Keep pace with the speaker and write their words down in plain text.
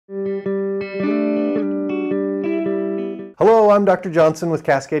Hello, I'm Dr. Johnson with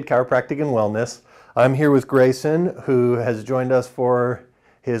Cascade Chiropractic and Wellness. I'm here with Grayson, who has joined us for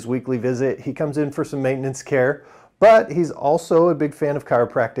his weekly visit. He comes in for some maintenance care, but he's also a big fan of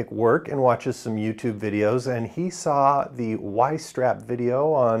chiropractic work and watches some YouTube videos, and he saw the Y-strap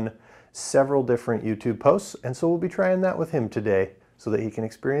video on several different YouTube posts, and so we'll be trying that with him today so that he can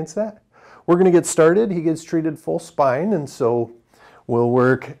experience that. We're going to get started. He gets treated full spine, and so we'll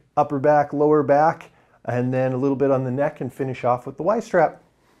work upper back, lower back, and then a little bit on the neck and finish off with the Y-strap.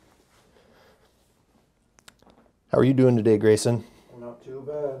 How are you doing today, Grayson? Not too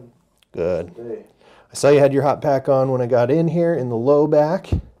bad. Good. Today. I saw you had your hot pack on when I got in here in the low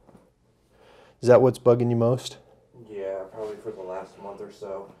back. Is that what's bugging you most? Yeah, probably for the last month or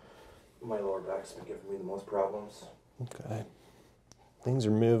so. My lower back's been giving me the most problems. Okay. Things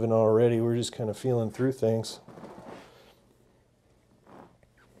are moving already. We're just kind of feeling through things.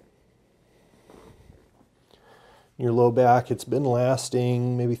 Your low back, it's been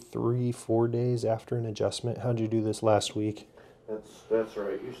lasting maybe 3-4 days after an adjustment. How'd you do this last week? That's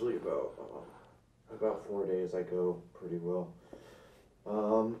right. Usually about 4 days I go pretty well.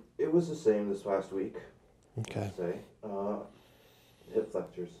 It was the same this last week. Okay. I'd say. Hip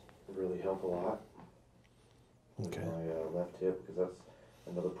flexors really help a lot. Okay. My left hip, because that's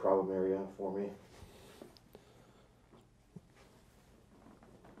another problem area for me.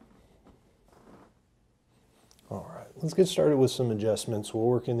 All right, let's get started with some adjustments. We'll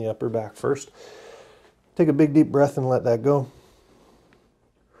work in the upper back first. Take a big deep breath and let that go.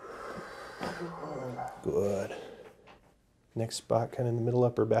 Good. Next spot, kind of in the middle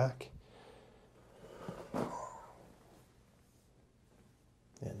upper back. And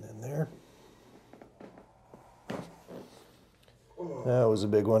then there. That was a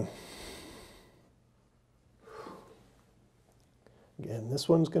big one. Again, this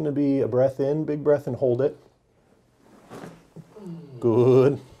one's going to be a breath in, big breath, and hold it.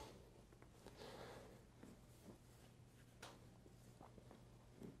 Good.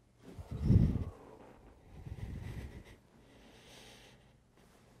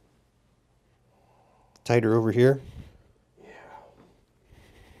 Tighter over here. Yeah.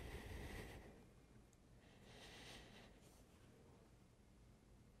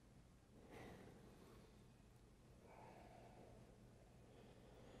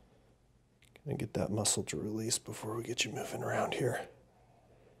 Gonna get that muscle to release before we get you moving around here.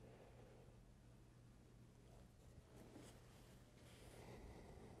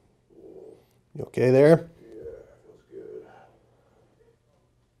 You okay there? Yeah, feels good.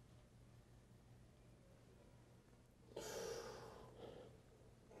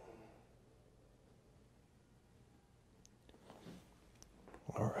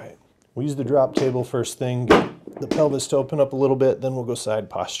 All right. We'll use the drop table first thing. Get the pelvis to open up a little bit, then we'll go side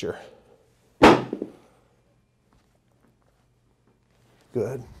posture.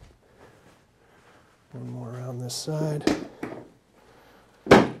 Good. One more around this side.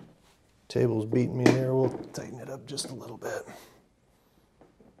 Table's beating me there. We'll tighten it up just a little bit.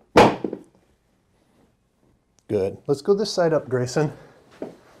 Good. Let's go this side up, Grayson.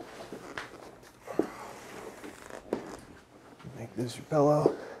 Make this your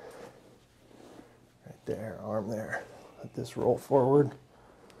pillow. Right there, arm there. Let this roll forward.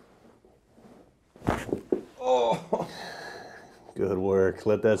 Oh! Good work.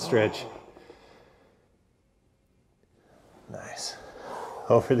 Let that stretch. Nice.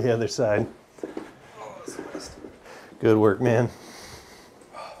 Over the other side. Good work, man.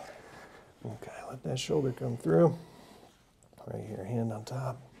 Okay, let that shoulder come through. Right here, hand on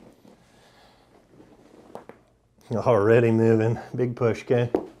top. Already moving. Big push,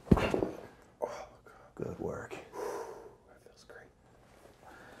 okay? Good work. That feels great.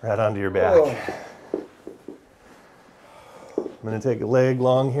 Right onto your back. I'm going to take a leg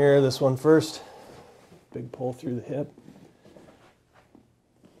long here, this one first. Big pull through the hip.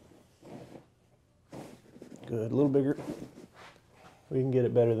 Good, a little bigger. We can get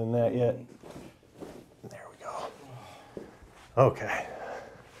it better than that yet. There we go. Okay.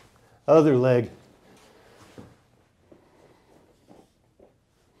 Other leg.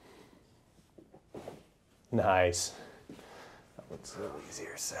 Nice. That looks a little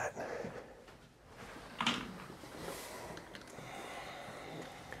easier set.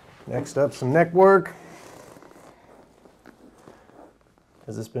 Next up, some neck work.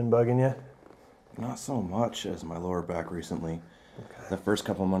 Has this been bugging you? Not so much as my lower back recently. Okay. The first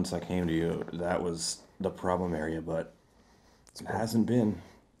couple months I came to you, that was the problem area, but it hasn't been.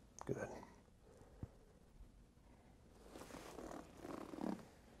 Good.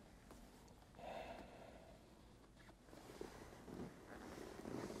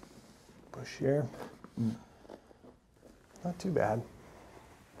 Push here. Not too bad.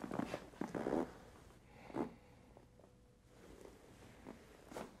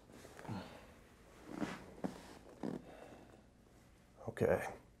 Okay.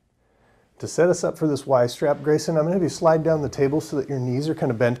 To set us up for this Y strap, Grayson, I'm going to have you slide down the table so that your knees are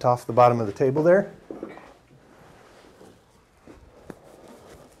kind of bent off the bottom of the table there.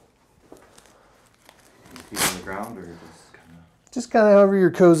 Feet on the ground or just kind of however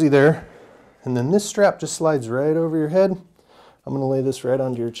you're cozy there. And then this strap just slides right over your head. I'm going to lay this right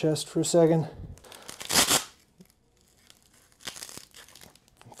onto your chest for a second.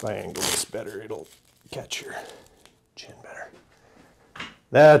 If I angle this better, it'll catch your chin better.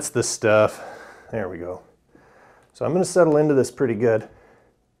 That's the stuff. There we go. So I'm going to settle into this pretty good.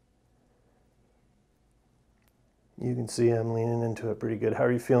 You can see I'm leaning into it pretty good. How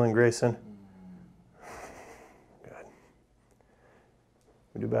are you feeling, Grayson? Good.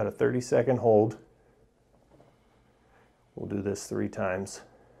 We do about a 30-second hold. We'll do this 3 times.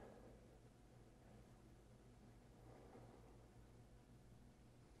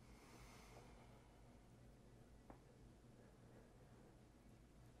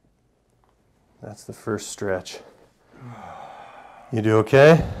 That's the first stretch. You do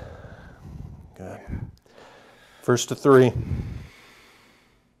okay? Good. First to 3.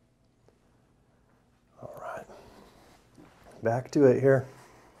 All right. Back to it here.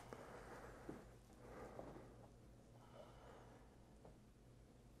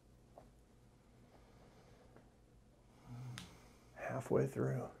 Halfway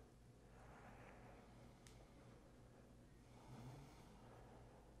through.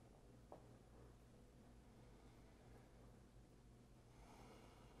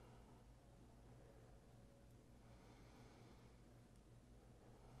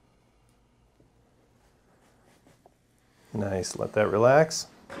 Nice, let that relax.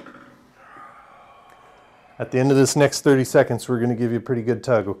 At the end of this next 30 seconds, we're going to give you a pretty good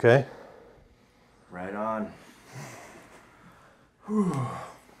tug, okay? right on.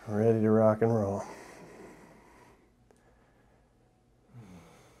 Ready to rock and roll.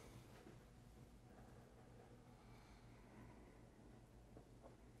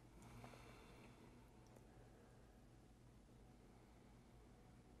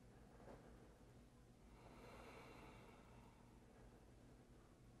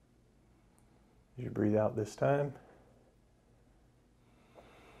 Did you breathe out this time?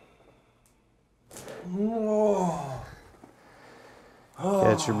 Oh.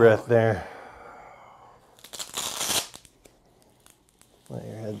 Catch your breath there. Let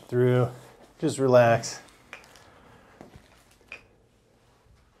your head through. Just relax.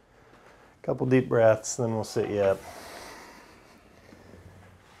 Couple deep breaths, then we'll sit you up.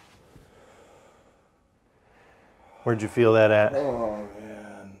 Where'd you feel that at? Oh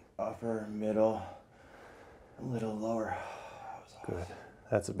man, upper, middle, a little lower. Good.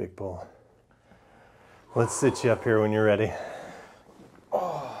 That's a big pull. Let's sit you up here when you're ready.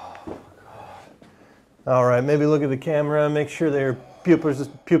 Oh, God. All right, maybe look at the camera, make sure their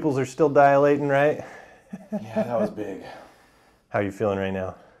pupils are still dilating, right? Yeah, that was big. How are you feeling right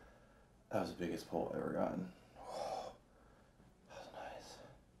now? That was the biggest pull I've ever gotten. Oh, that was nice.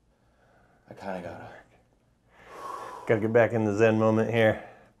 I kind of Gotta get back in the Zen moment here.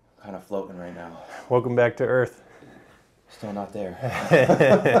 kind of floating right now. Welcome back to Earth. Still not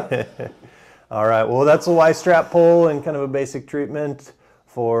there. All right, well, that's a Y strap pull and kind of a basic treatment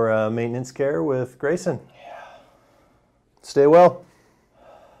for maintenance care with Grayson. Yeah. Stay well.